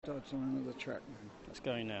starts on another track now. That's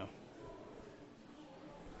going now.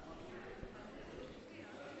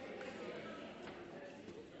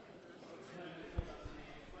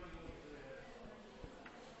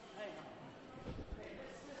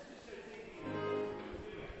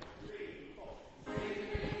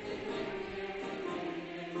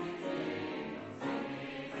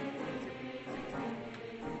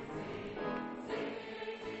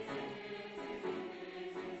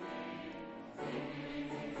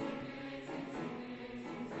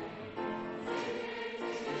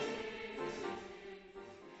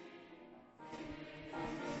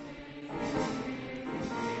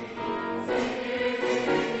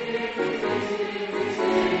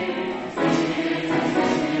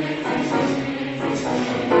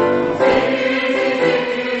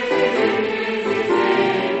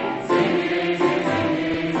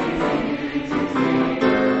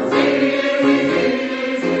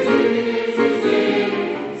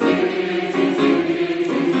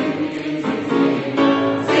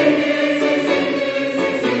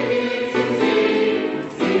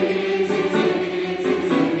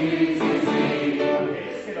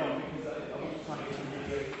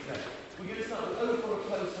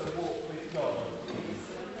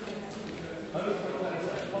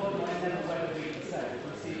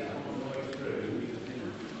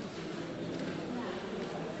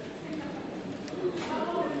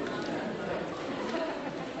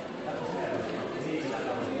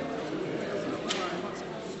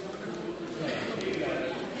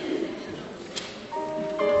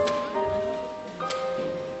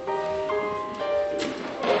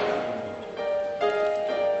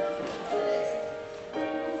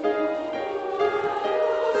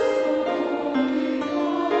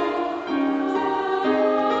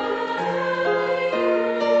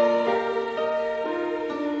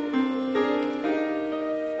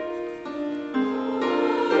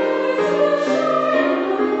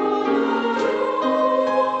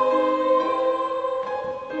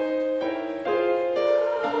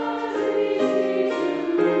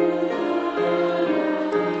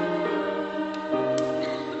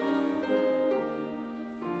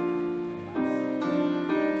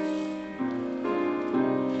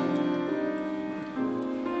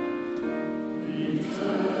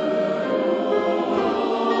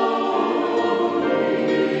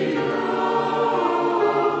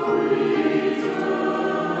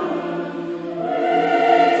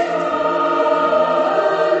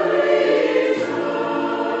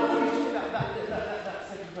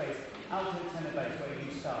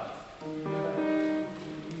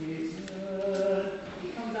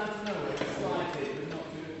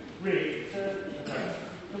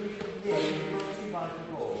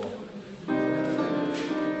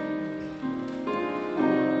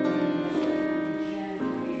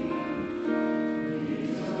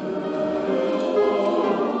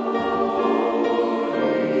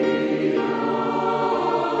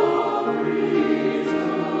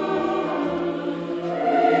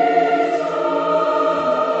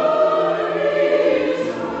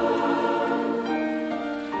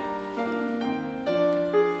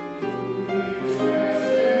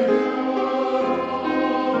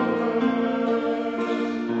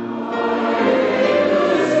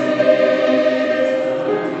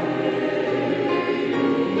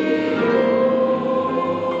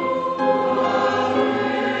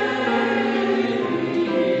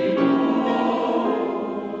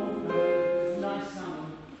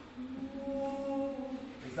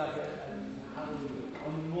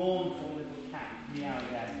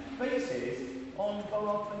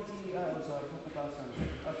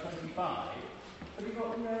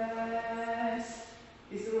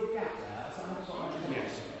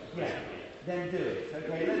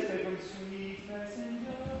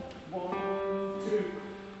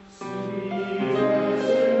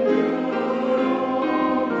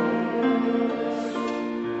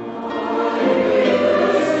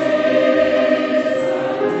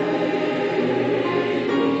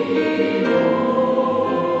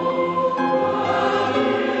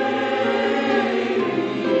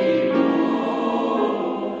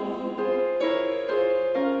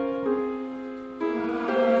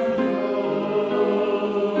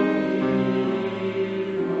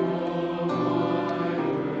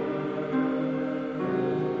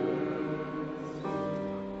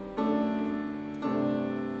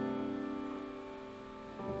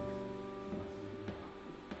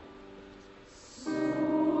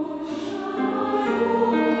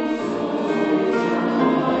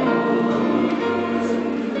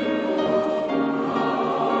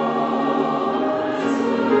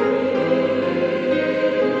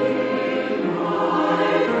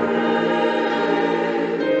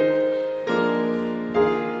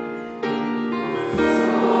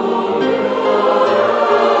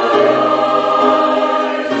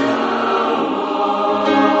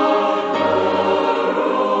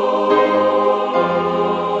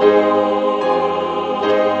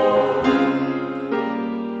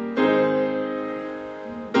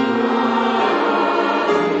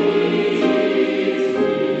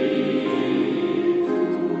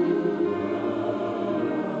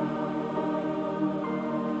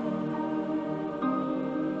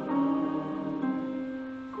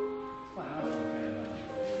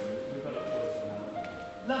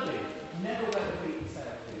 Lovely. Never wear the feet and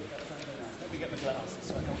sail, please. That's so nice. Let me get my glasses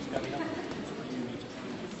so I know what's going on.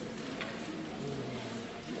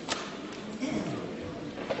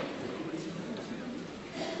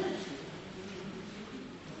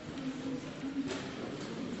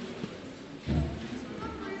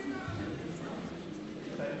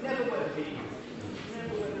 So never wear the feet.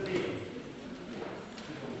 Never wear the feet.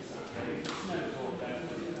 Snow talk there.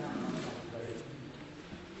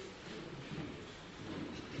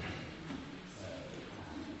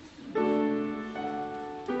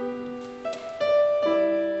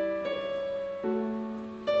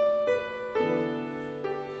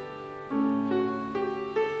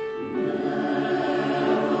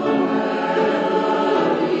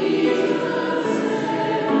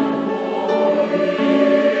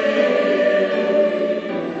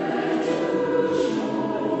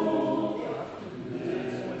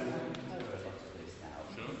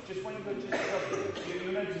 Just when you're just struggling,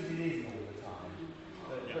 you notice it isn't all the time,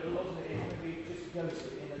 but a lot of it is maybe just goes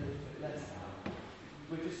in a little bit less now.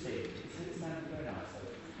 We'll just see. It's sounding very nice.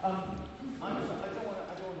 I don't want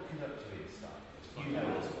to conduct you in stuff. You know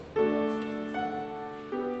this one. It's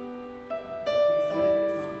a little bit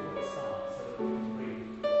time before it starts, so that we can breathe.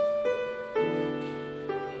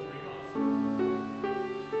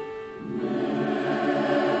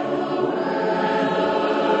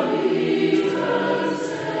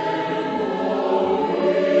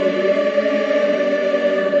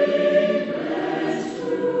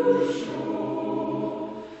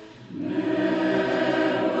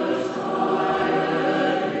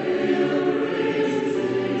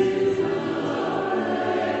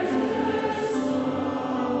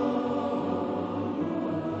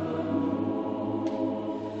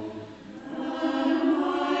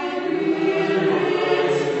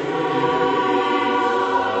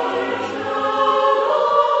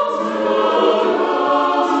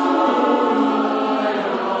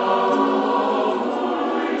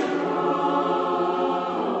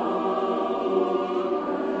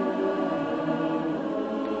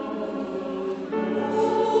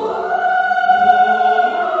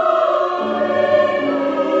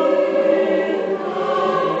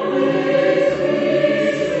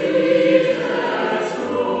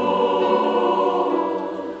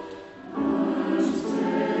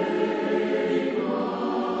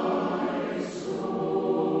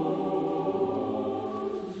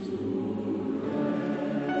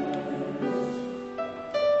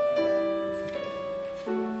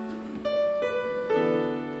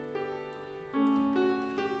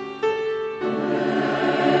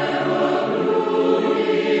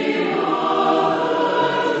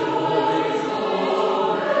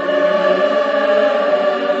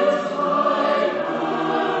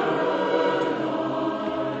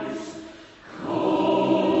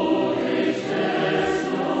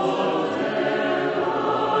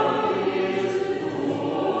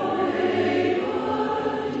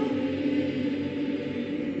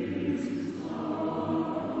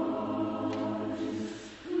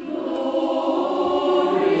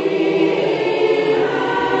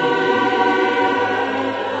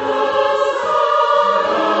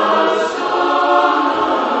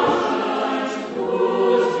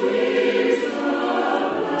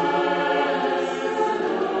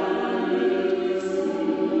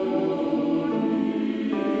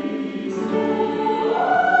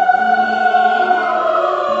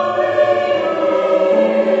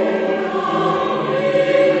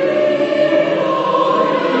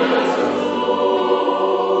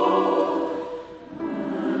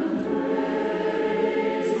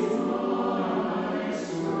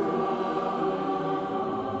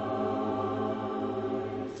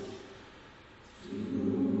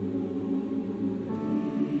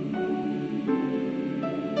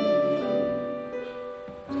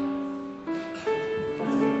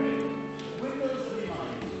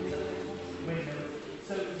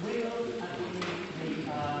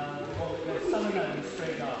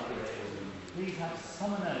 Please have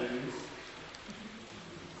summer nose,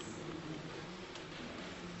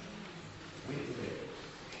 winter lips,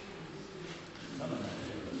 summer nose,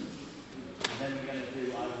 and then we're going to do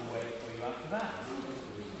I Will Wait For You after that.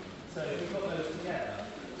 So if we've got those together,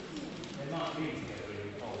 they might be together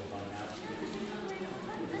really cold by now.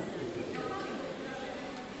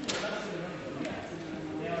 That's the one, yeah.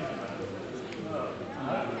 They are oh, I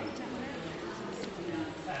hope.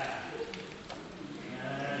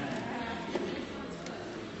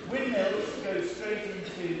 Windmills go straight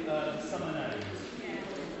into the summer nose.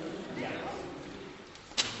 Yeah.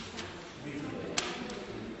 Reasonably.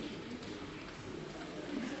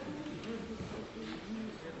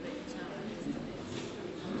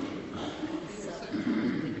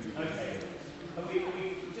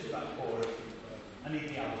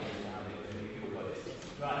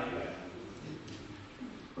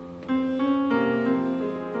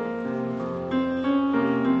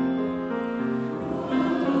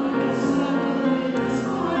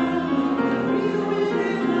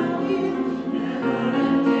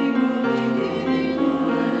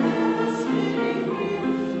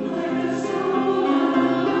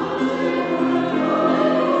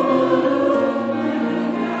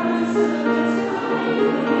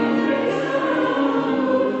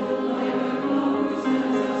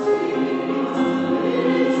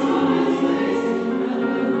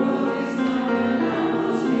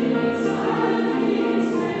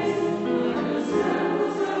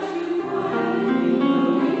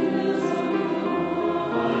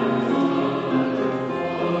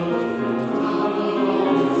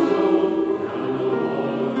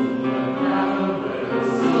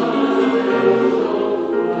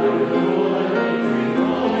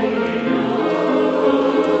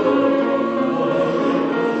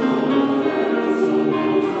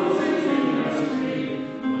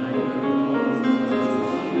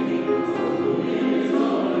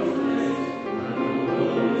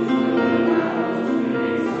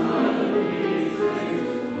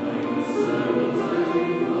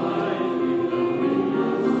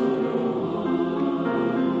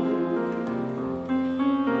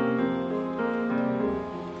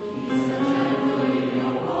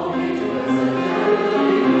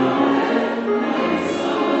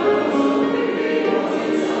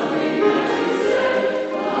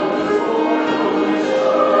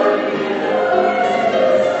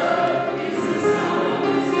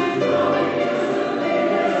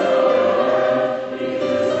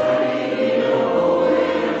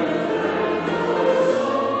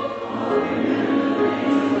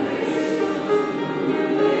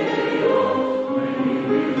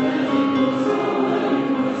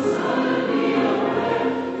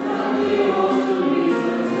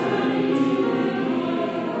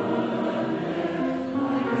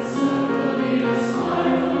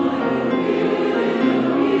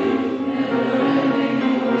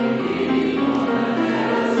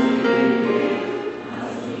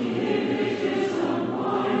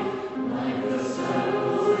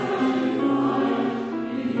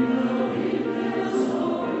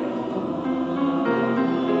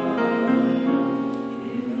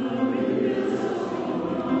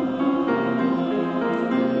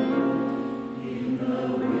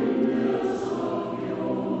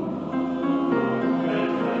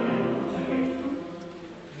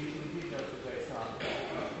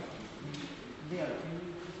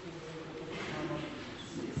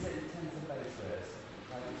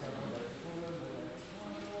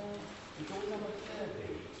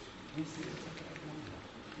 I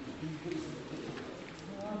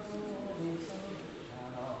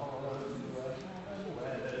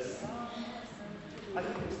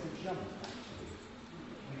think it's the jump, actually.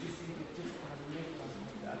 We just think it just kind of lift on.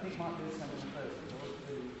 I think might be something close, but also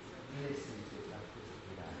to listen to it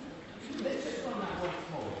acoustically down. Let's just run that once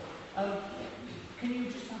more. Can you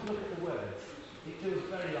just have a look at the words? It feels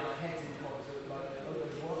very like heads and cogs, like, oh,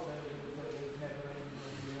 there's what, there's never ending,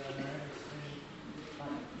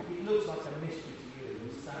 it looks like a mystery to you,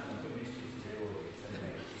 it sounds like a mystery to the audience,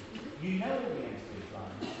 anyway. You know all the end-speech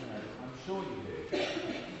lines, you know, I'm sure you do. Okay.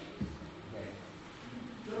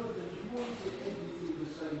 Jonathan, do you want it everything the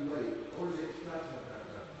same way, or is it so that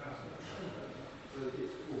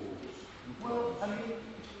it's pause? Well, I mean,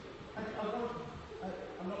 I'm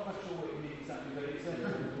not quite sure what you mean exactly, but it's, it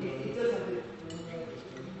does have it.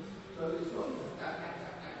 So it's not.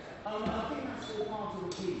 I think that's all part of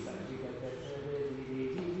the piece, actually.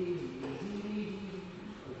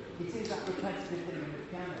 It is that repetitive thing when the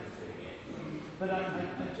piano's doing it. But I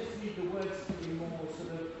just need the words to be more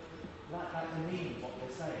sort of like the meaning of what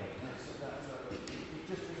they're saying. It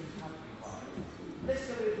just doesn't have to be quite. Let's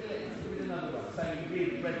go with another one. So you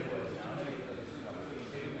really read the words now. I know you've got this one.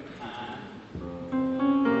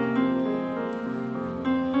 Thank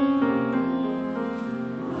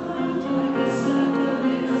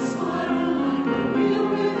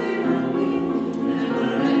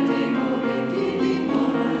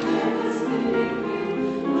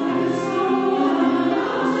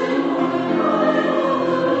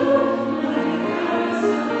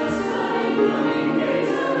you.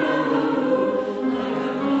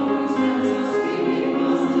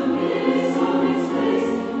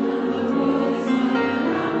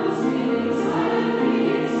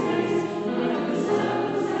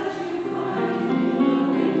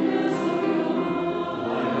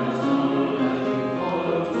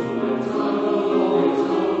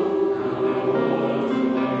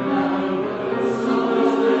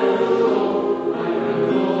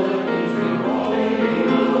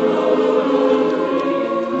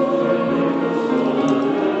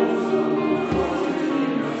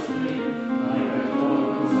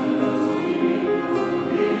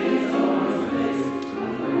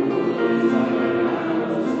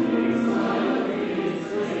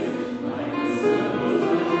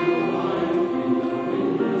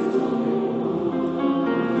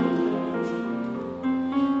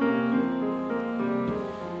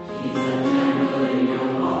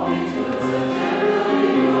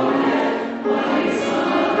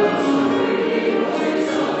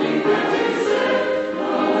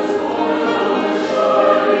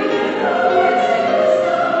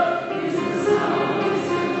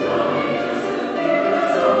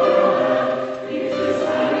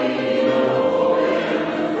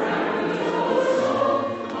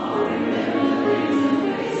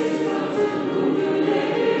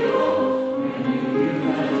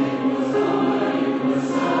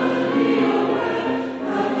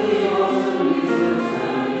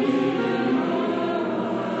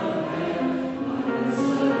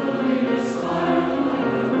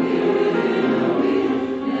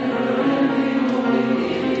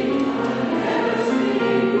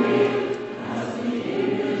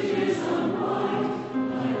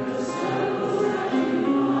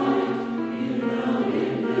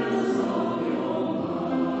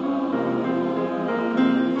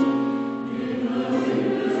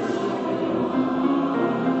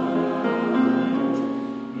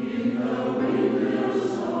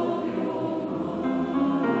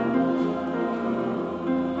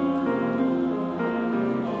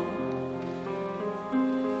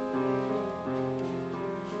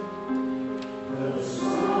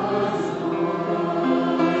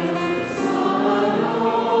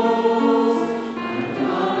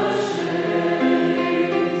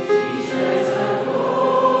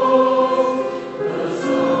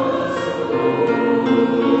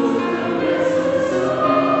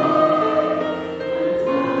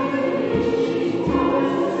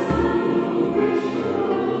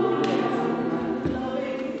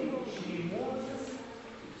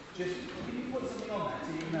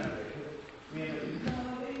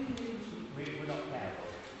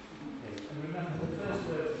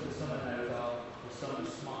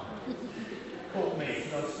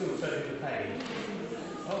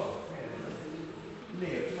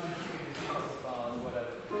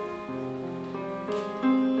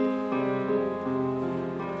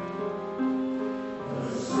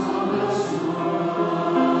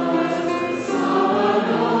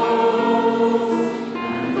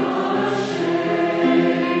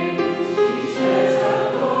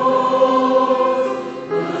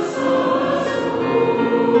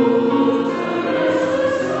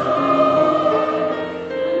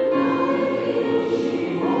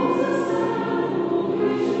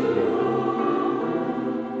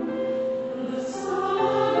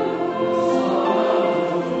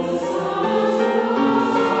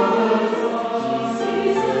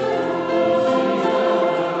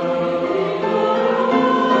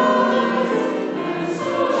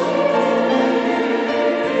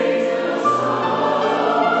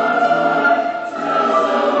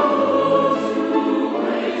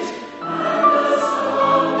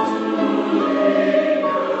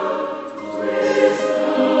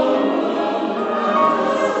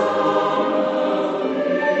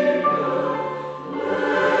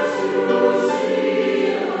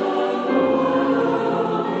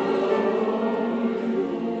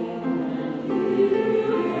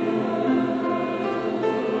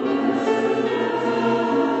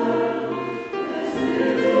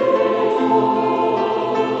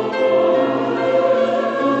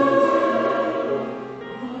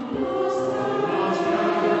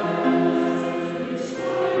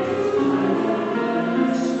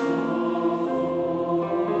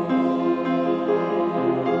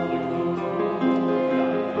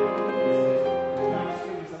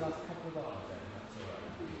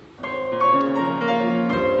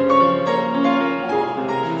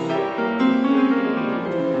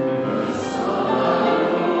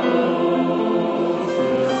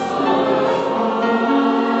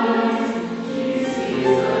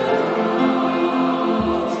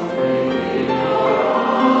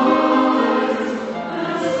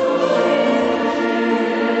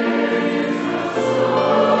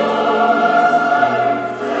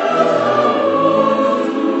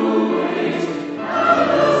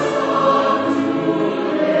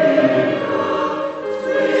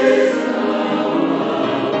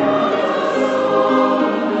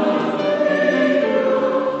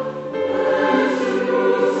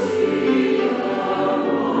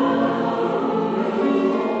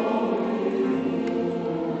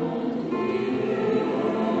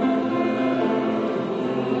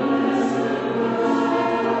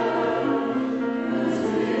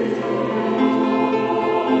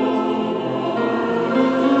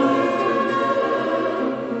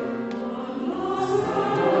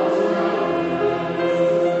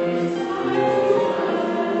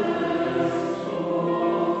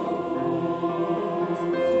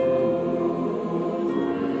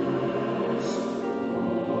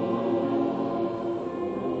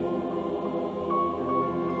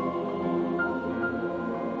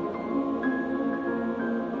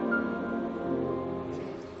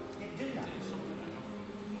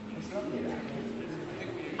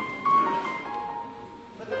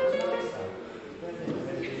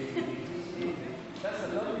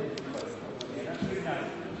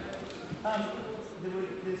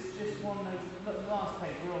 There's just one note. Look, the last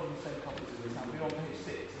page, we're all on the same copies of this. We're on page 6,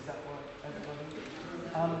 is that right, everybody?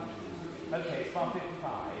 Okay, it's bar 55,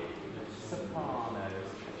 sopranos.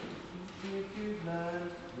 If you've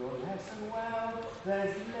learned your lesson well,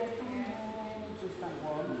 there's little just that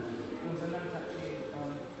one. There was a note actually, go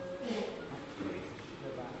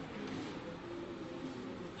back.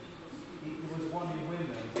 There was one in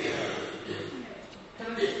Windmill. Can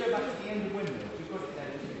I just go back to the end of Windmill? We've got it there,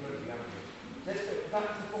 just we've got it together. Let's go back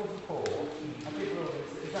to 44. I think we're all,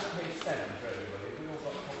 is that page 7 for everybody? Have we all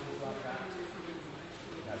got copies like that?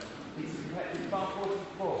 No. It's bar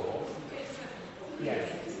 44.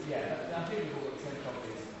 Yes, yeah, I think we've all got the same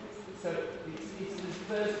copies. So it's the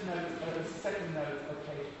first note, the second note of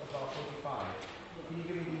page of bar 45. Can you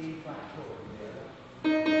give me the E flat chord here?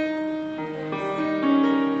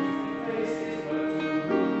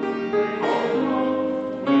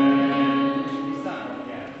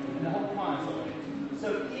 So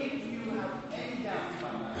if you have any doubt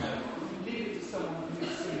about that, leave it to someone who's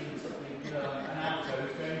seen something, an alto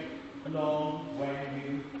who's going long when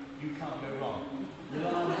you can't go wrong.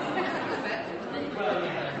 Long. Well,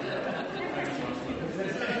 yeah.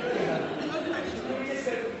 Can we just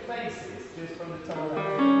go to places just from the top?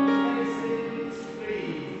 Places,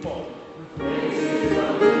 3, 4. Places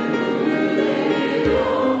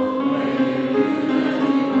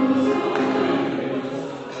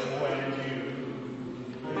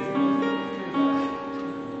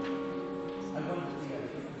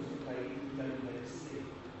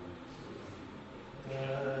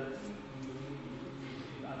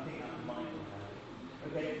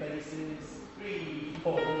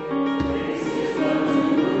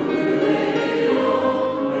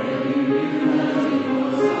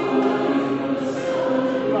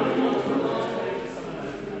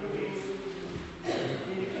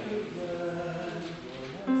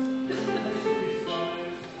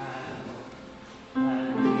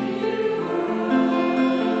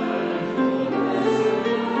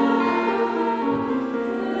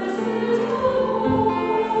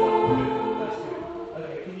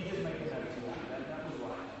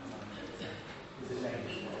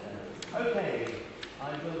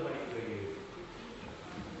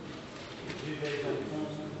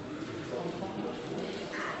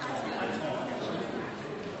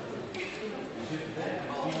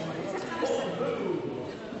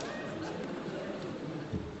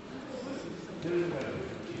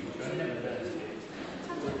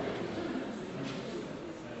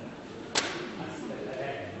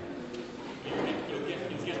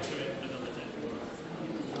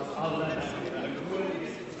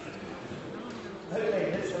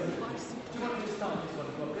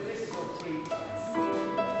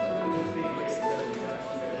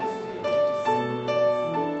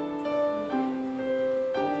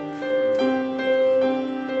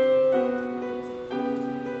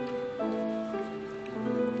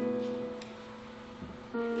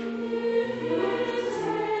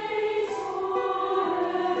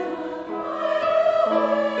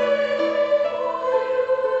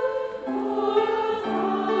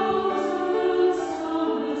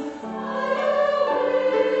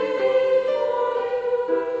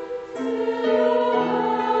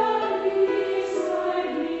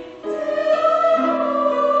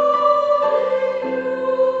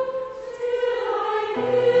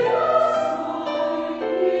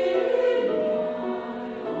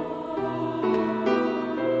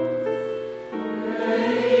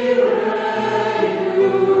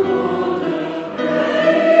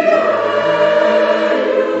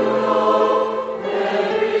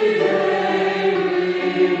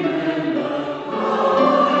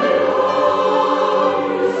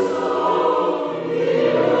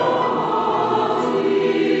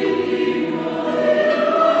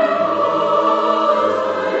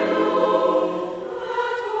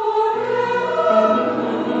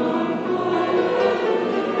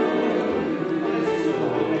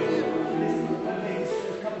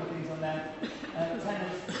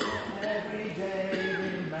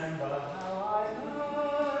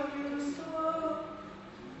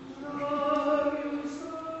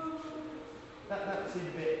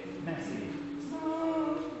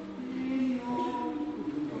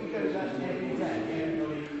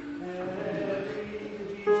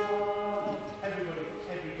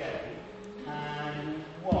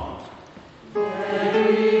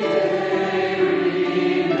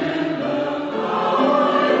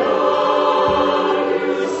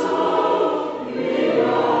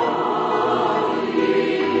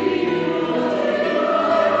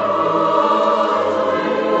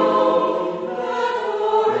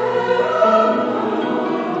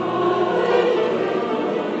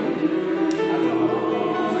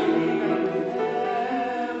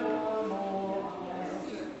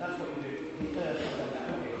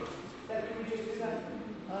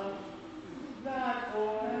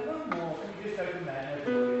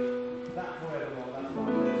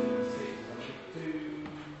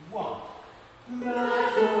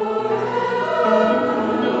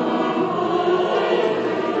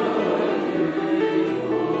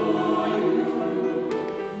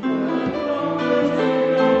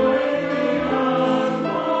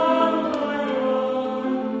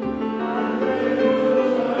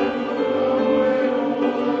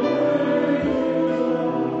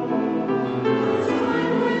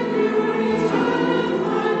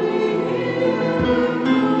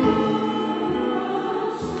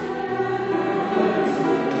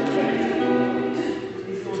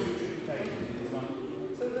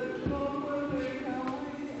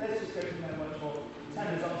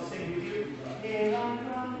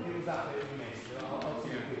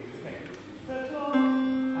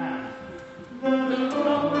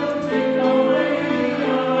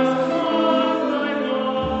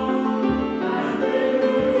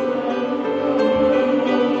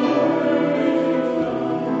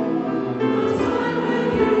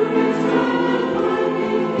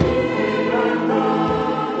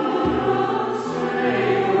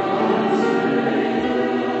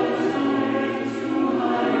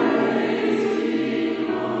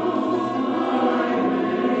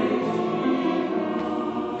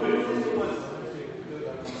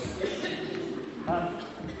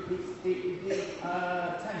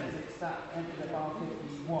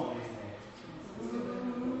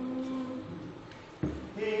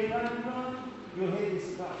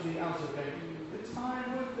start the alto again. The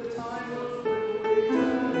time of the time of the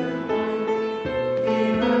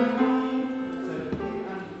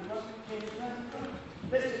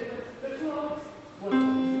let's do it. The clock. 1,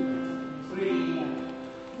 2, 3.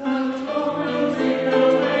 The clock will take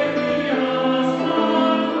away the hours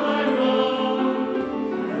of my love.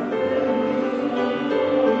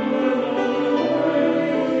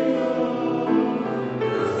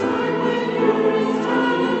 The time when you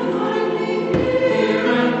return to find me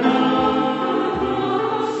here and now.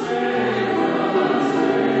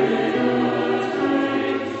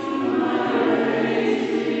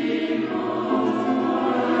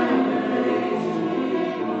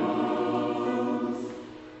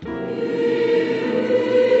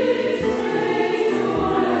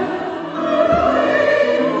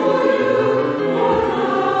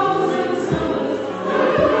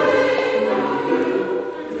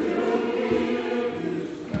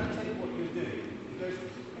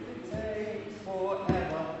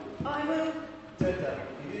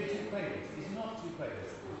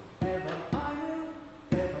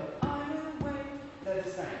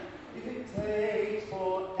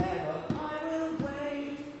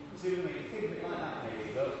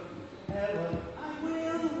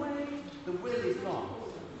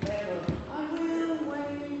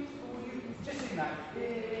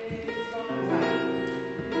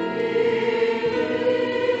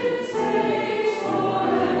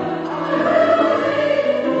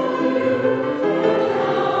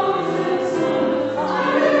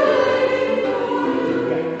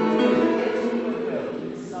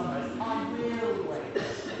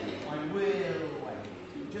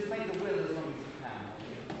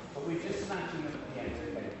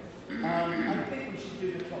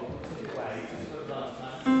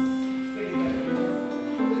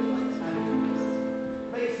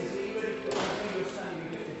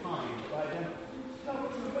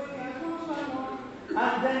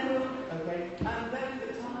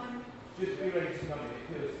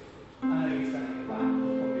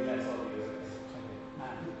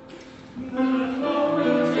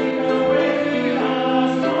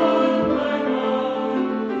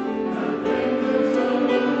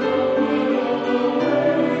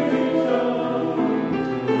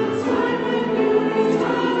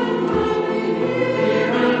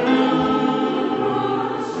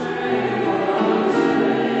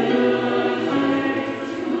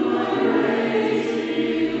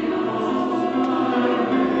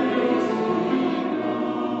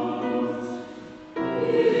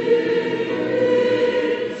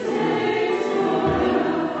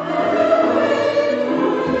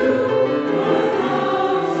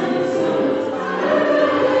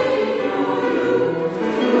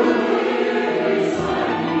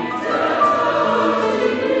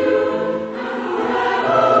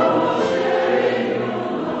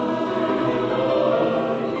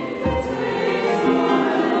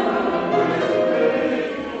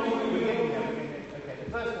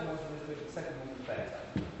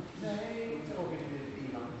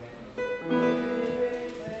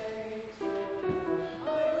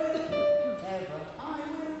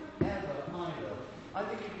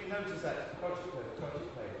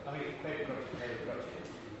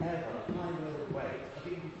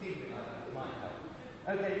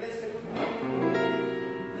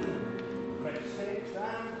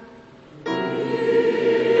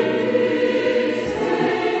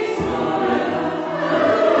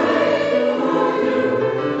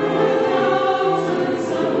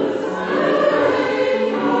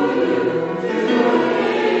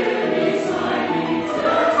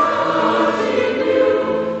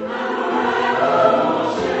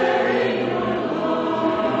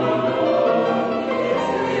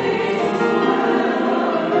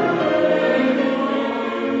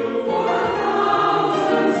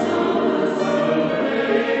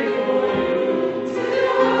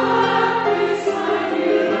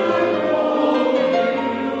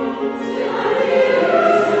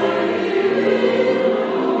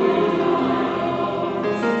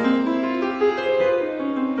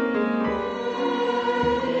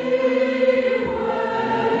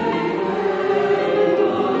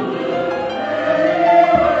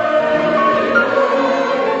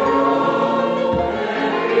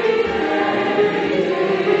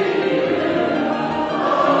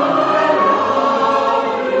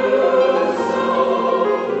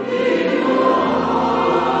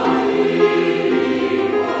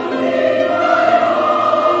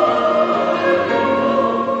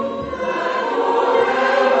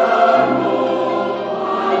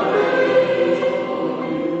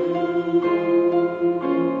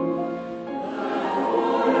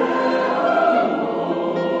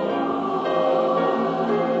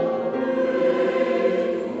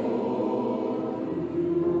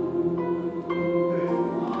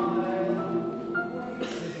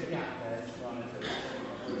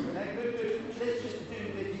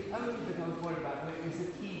 worry about. It's a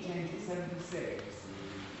key change at 76.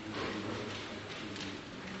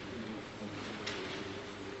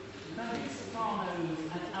 No, it's sopranos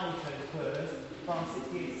and altos first. Bar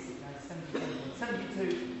 68, 77,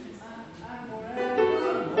 72, and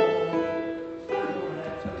forevermore. And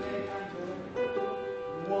forever, okay, and forever.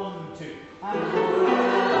 1, 2, and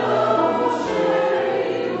forevermore.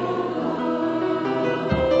 Sharing your love.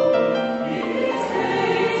 It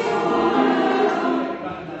takes forever.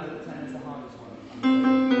 Right now, the 10 is the hardest one.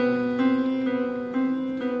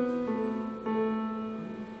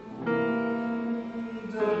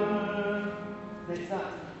 There's that.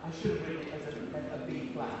 I should have written it as a B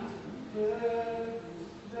flat.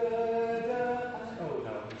 Oh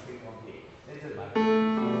no, I'm singing on key. It doesn't matter.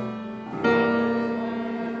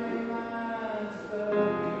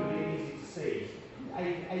 Really easy to see. A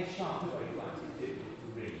sharp is very flat. It's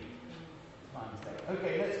really. My mistake.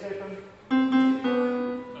 Okay, let's go from.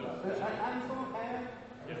 And from air.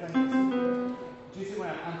 Do you see where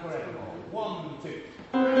I'm? And forevermore. 1, 2.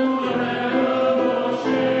 Forevermore,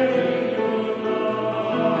 sharing your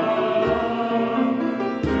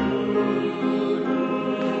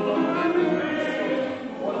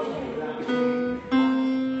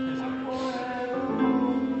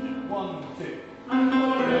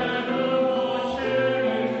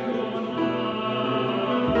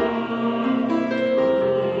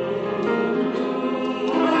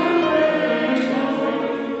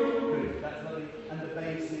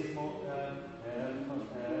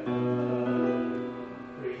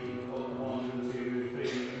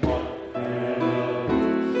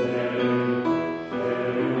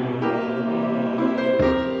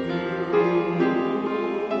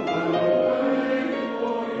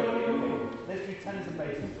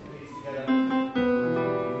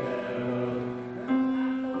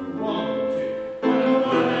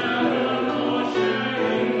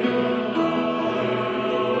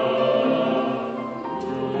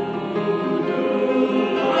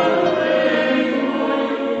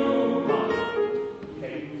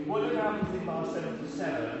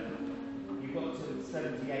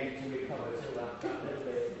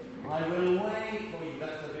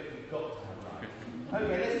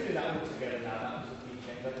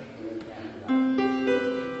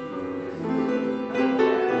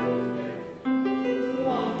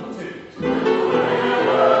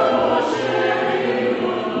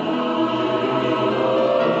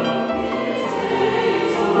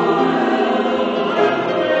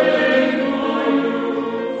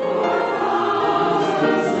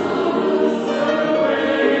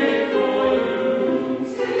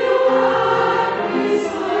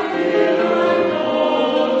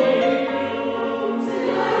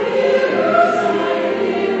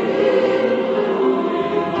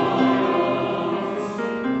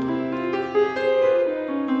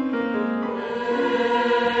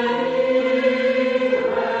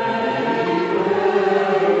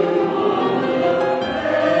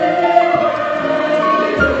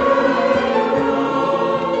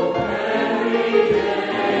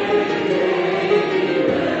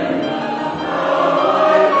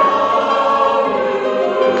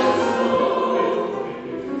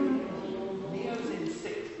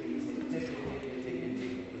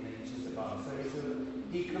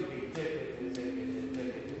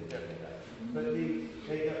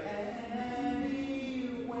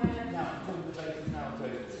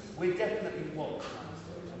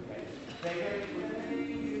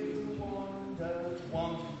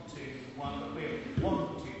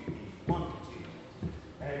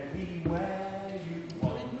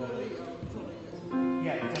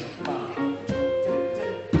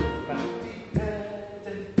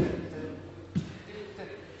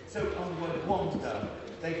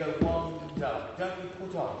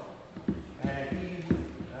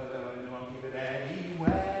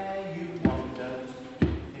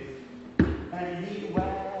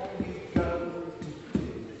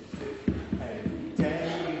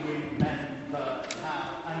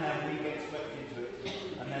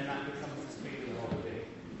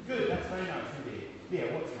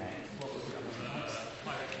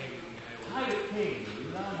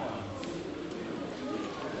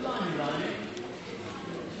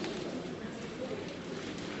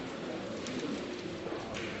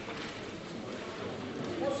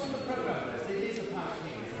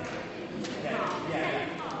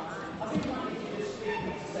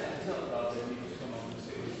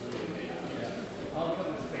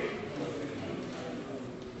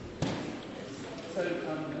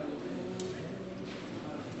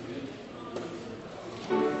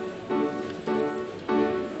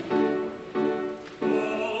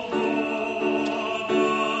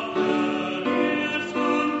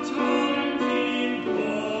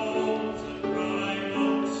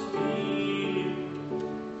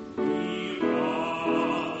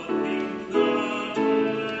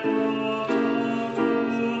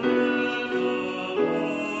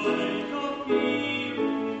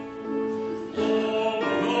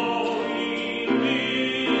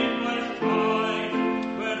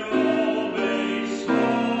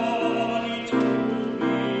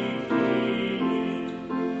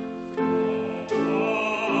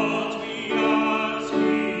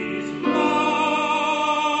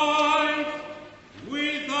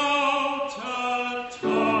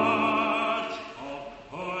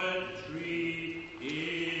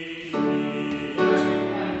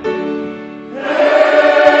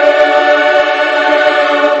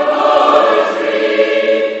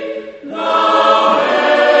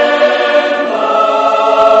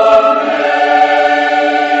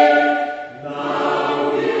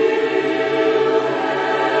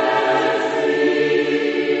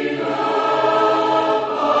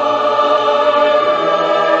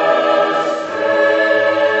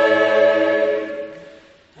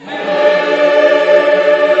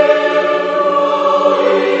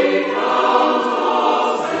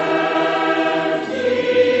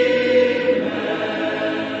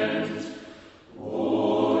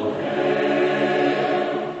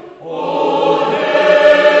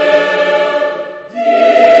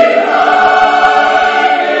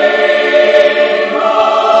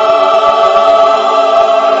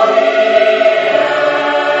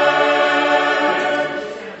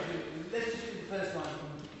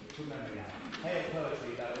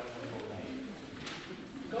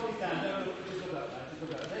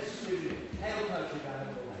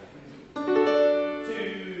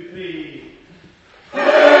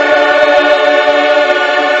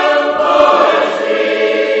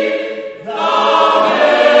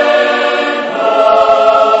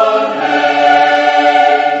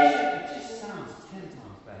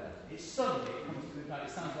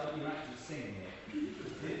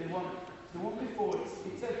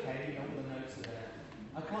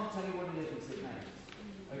gilding sit names.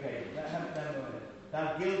 Okay,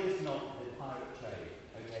 thou gildest not the pirate trade.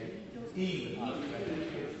 Okay, the pirate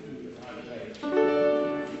trade. The pirate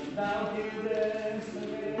trade. Thou gildest,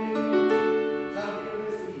 okay. Thou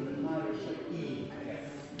gildest the pirate trade. Okay.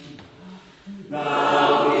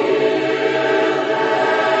 Thou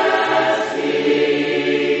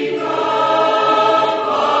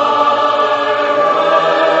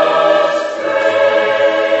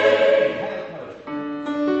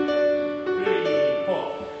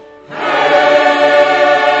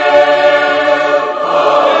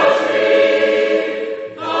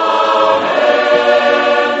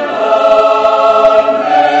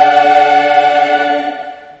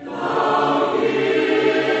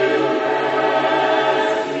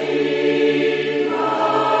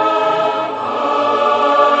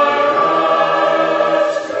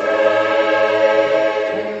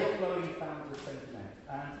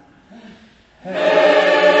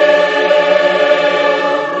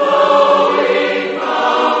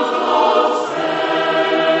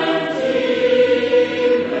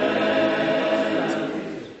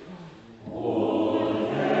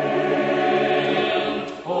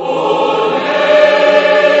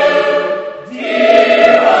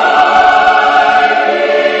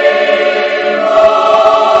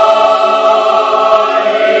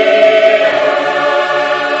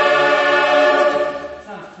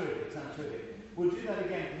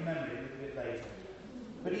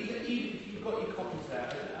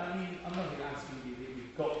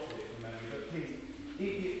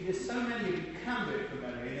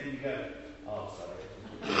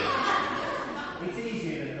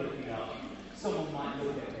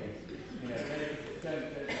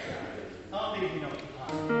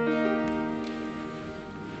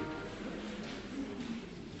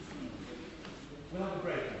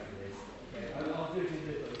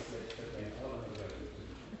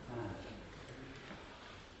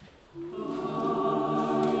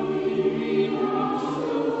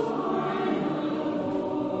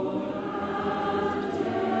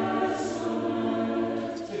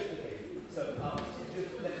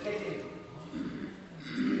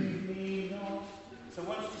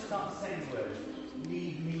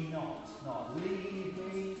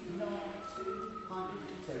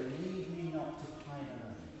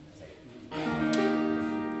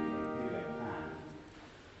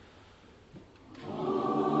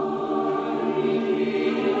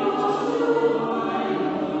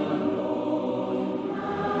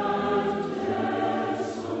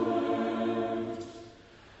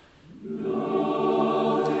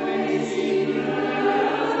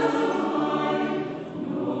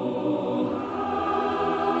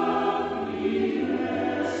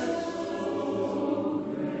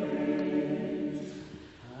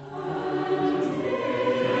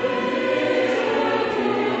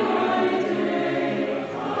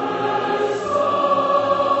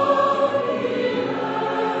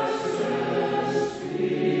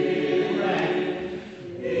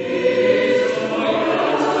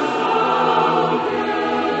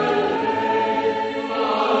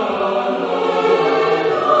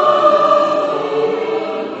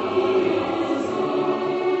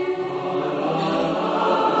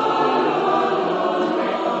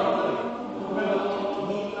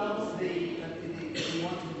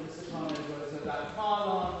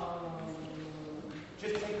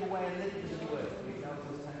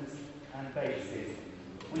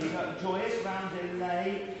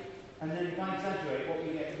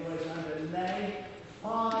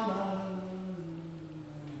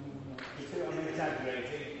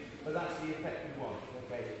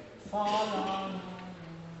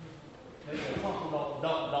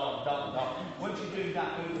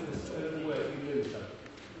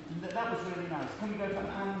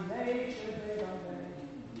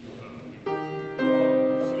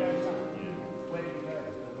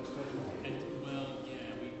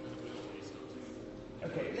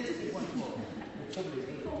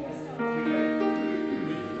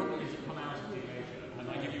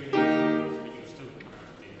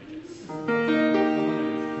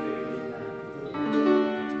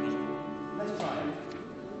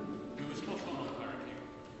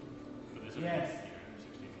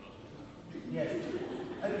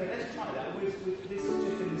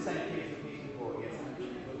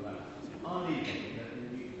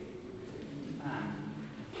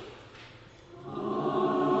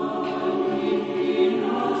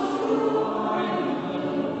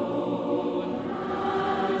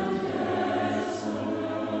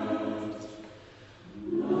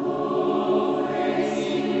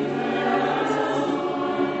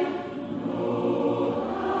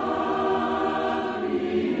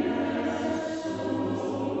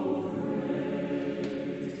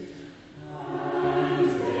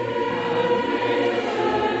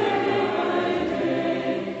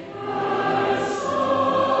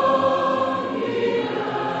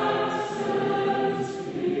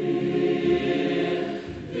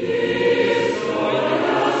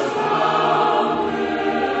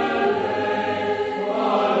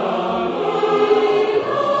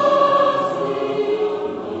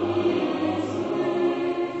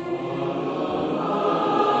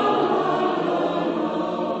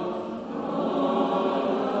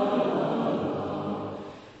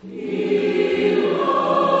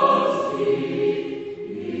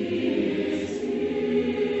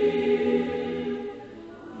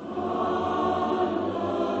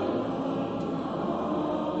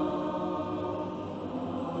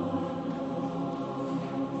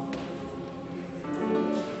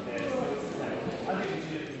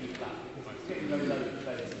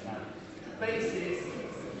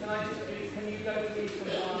you go please from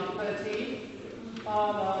bar 13?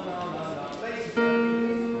 Bar, bar, bar, bar, bar. Bass,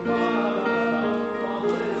 please. Bar, bar, bar, bar. Bar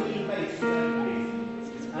 13, bass,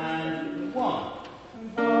 please. And 1.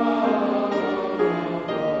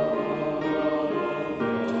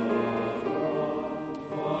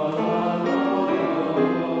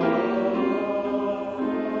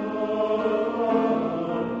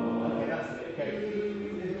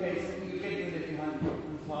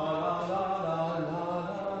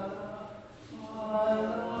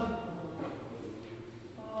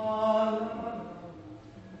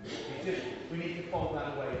 We need to fold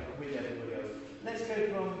that away with everybody else. Let's go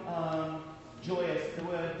from joyous, the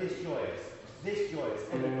word this joyous,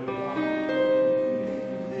 everybody.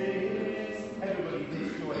 Everybody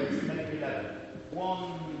this joyous, make 11.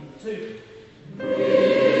 1, 2.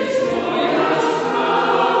 This joyous.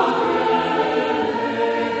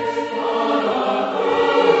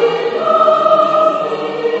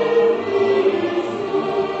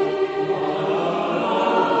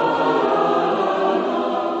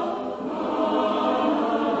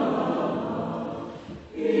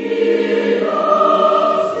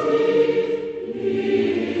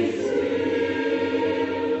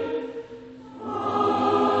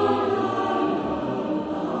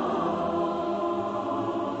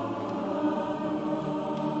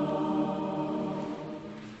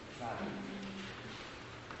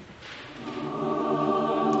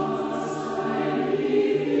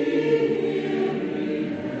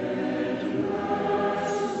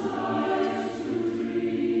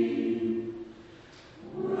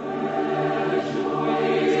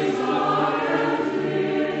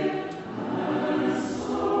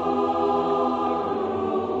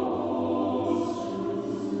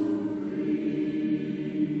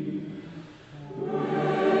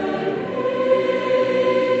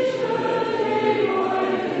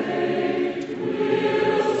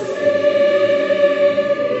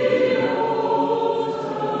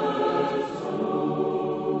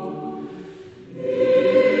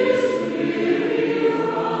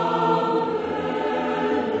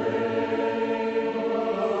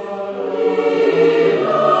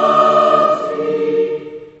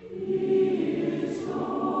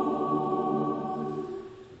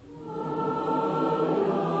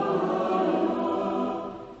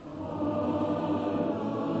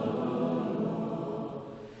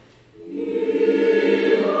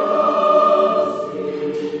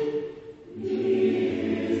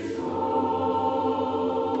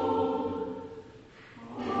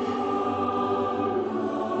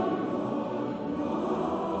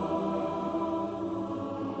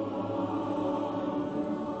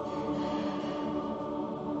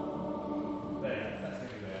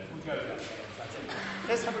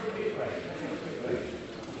 Let's have a quick break.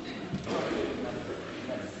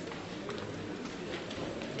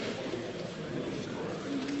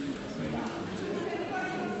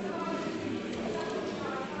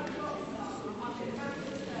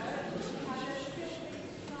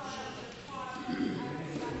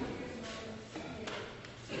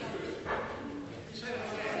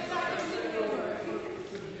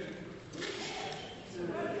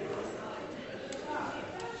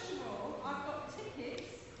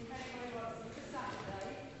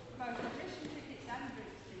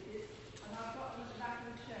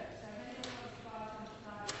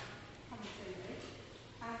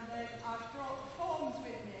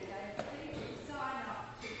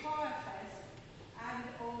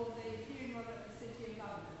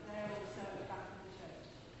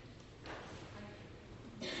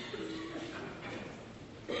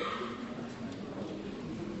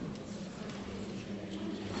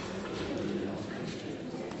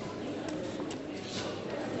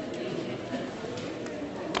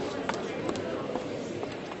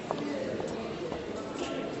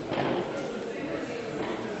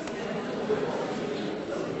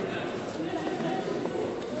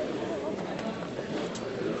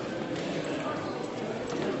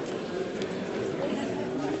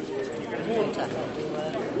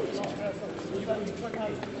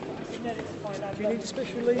 Do you need a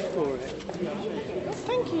special leave for it?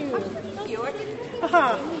 Thank you. Thank you.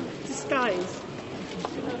 Aha, disguise.